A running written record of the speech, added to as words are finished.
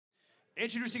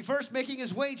Introducing first, making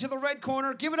his way to the red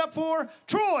corner, give it up for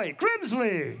Troy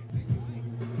Grimsley.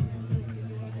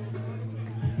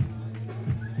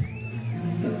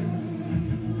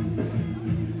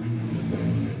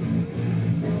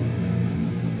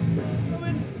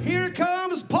 Here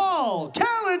comes Paul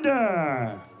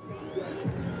Callender.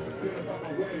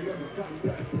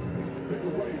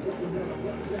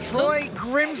 Troy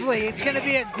Grimsley. It's going to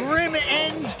be a grim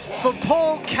end for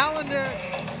Paul Callender.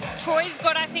 Troy's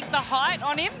got, I think, the height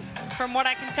on him, from what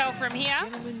I can tell from here.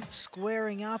 Gentlemen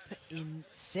squaring up in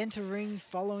center ring,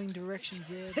 following directions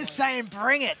there. They're saying,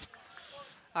 bring it.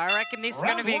 I reckon this is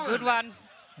going to be a good one.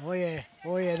 Oh, yeah.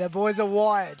 Oh, yeah. The boys are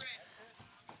wired.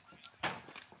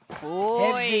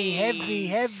 Oy.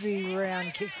 Heavy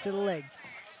round kicks to the leg.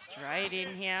 Straight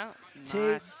in here.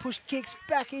 Nice. Push kicks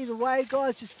back either way.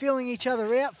 Guys just feeling each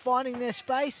other out, finding their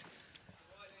space.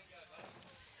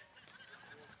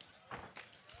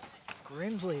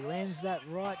 Grimsley lands that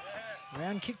right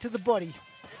round kick to the body.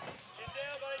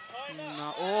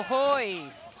 No, ahoy.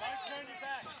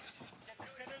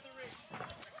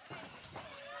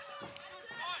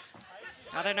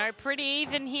 I don't know, pretty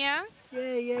even here.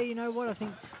 Yeah, you know what?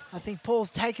 I think Paul's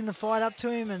taking the fight up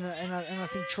to him, and I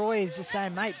think Troy is just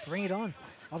saying, mate, bring it on.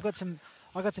 I've got some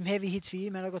heavy hits for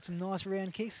you, mate. I've got some nice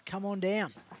round kicks. Come on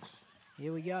down.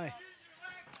 Here we go.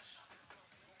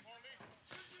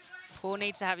 Paul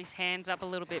needs to have his hands up a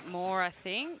little bit more, I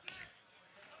think.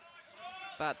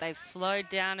 But they've slowed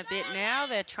down a bit now.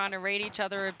 They're trying to read each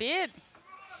other a bit.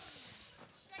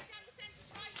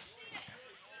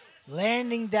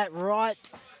 Landing that right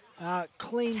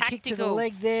clean kick to the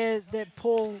leg there, that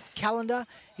Paul Callender.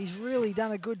 He's really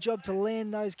done a good job to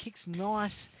land those kicks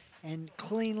nice and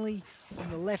cleanly on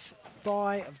the left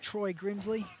thigh of Troy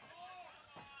Grimsley.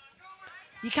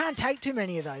 You can't take too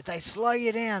many of those. They slow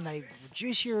you down. They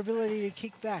reduce your ability to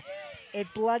kick back. It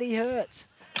bloody hurts.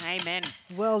 Amen.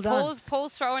 Well done.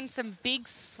 Paul's throwing some big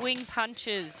swing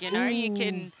punches, you know. Ooh, you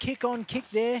can... Kick on kick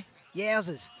there.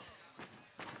 Yowzers.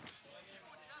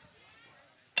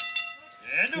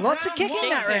 Lots of kicking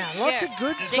that round. Lots of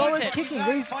good, solid kicking.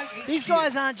 These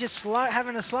guys aren't just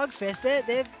having a slugfest.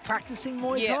 They're practicing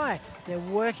Muay Thai. They're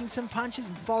working some punches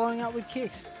and following up with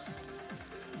kicks.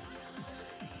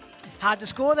 Hard to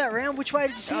score that round. Which way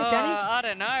did you see it, Danny? I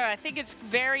don't know. I think it's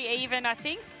very even.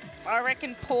 I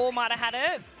reckon Paul might have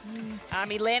had it.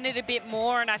 He landed a bit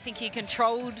more, and I think he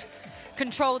controlled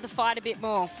the fight a bit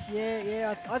more.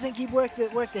 Yeah. I think he worked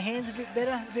the hands a bit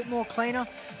better, a bit more cleaner.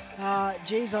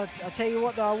 Geez, I'll tell you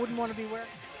what, though, I wouldn't want to be wearing.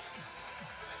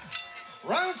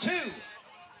 Round two.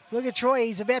 Look at Troy.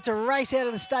 He's about to race out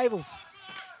of the stables.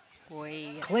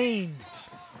 Boy. Clean.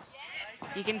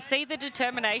 You can see the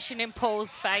determination in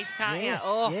Paul's face, can't you?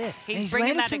 Oh, yeah. He's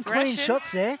bringing landed that some aggression. Clean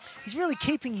shots there. He's really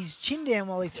keeping his chin down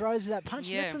while he throws that punch.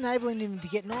 Yeah. That's enabling him to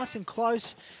get nice and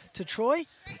close to Troy.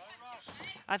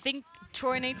 I think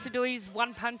Troy needs to do his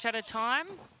one punch at a time.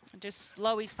 Just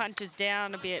slow his punches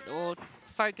down a bit, or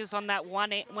focus on that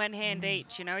one hand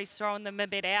each. You know, he's throwing them a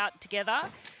bit out together.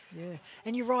 Yeah,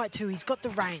 and you're right too. He's got the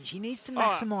range. He needs to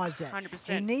maximise that.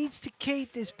 100%. He needs to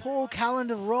keep this Paul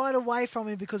Callender right away from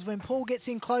him, because when Paul gets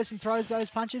in close and throws those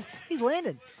punches, he's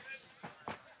landed.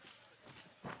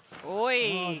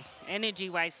 Oi! Energy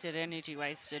wasted. Energy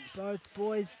wasted. Both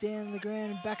boys down on the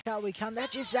ground and back up we come.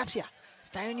 That just zaps you.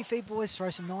 Stay on your feet, boys. Throw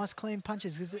some nice, clean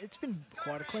punches, because it's been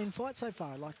quite a clean fight so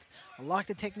far. I like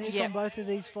the technique on both of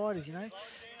these fighters, you know.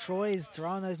 Troy is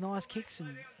throwing those nice kicks,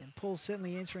 and Paul's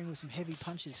certainly answering with some heavy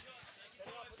punches.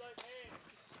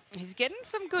 He's getting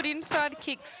some good inside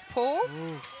kicks, Paul.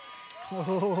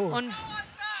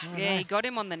 He got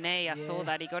him on the knee. I saw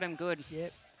that. He got him good.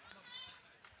 Yep.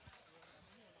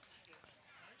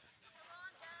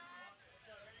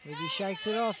 He shakes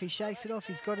it off.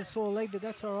 He's got a sore leg, but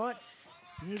that's all right.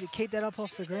 You need to keep that up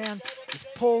off the ground. If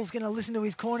Paul's going to listen to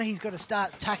his corner, he's got to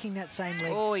start tucking that same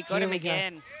leg. Oh, he got him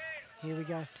again. Here we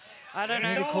go. I don't know.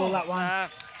 Need to call that one.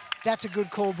 That's a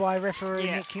good call by referee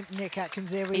Nick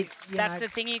Atkins there. That's the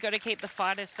thing, you've got to keep the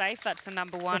fighters safe. That's the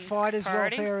number one The fighter's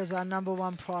priority. Welfare is our number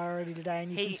one priority today,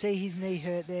 and you can see his knee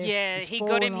hurt there. Yeah, he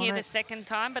got him here the second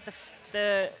time, but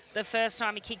the first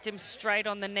time he kicked him straight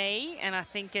on the knee, and I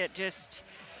think it just...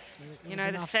 You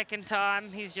know, the second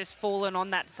time he's just fallen on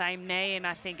that same knee, and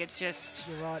I think it's just...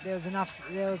 You're right. There was enough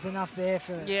there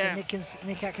for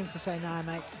Nick Atkins to say, no,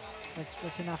 mate,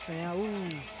 that's enough for now. Ooh,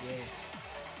 yeah,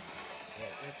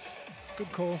 that's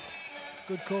good call.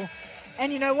 Good call.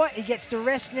 And you know what? He gets to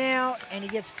rest now, and he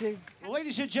gets to...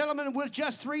 Ladies and gentlemen, with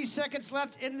just 3 seconds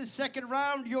left in the second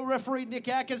round, your referee, Nick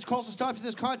Atkins, calls a stop to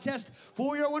this contest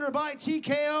for your winner by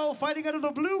TKO, fighting out of the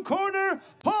blue corner,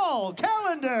 Paul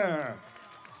Callender.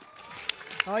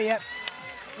 Oh, yep.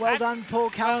 Well done, Paul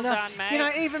Callender. Well done, mate. You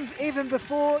know, even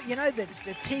before, you know, the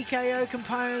TKO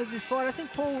component of this fight, I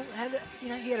think Paul had, you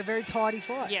know, he had a very tidy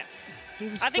fight. Yeah.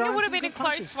 I think it would have been a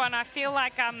close one. I feel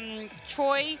like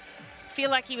Troy,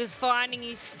 he was finding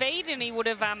his feet, and he would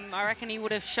have, I reckon he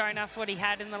would have shown us what he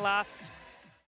had in the last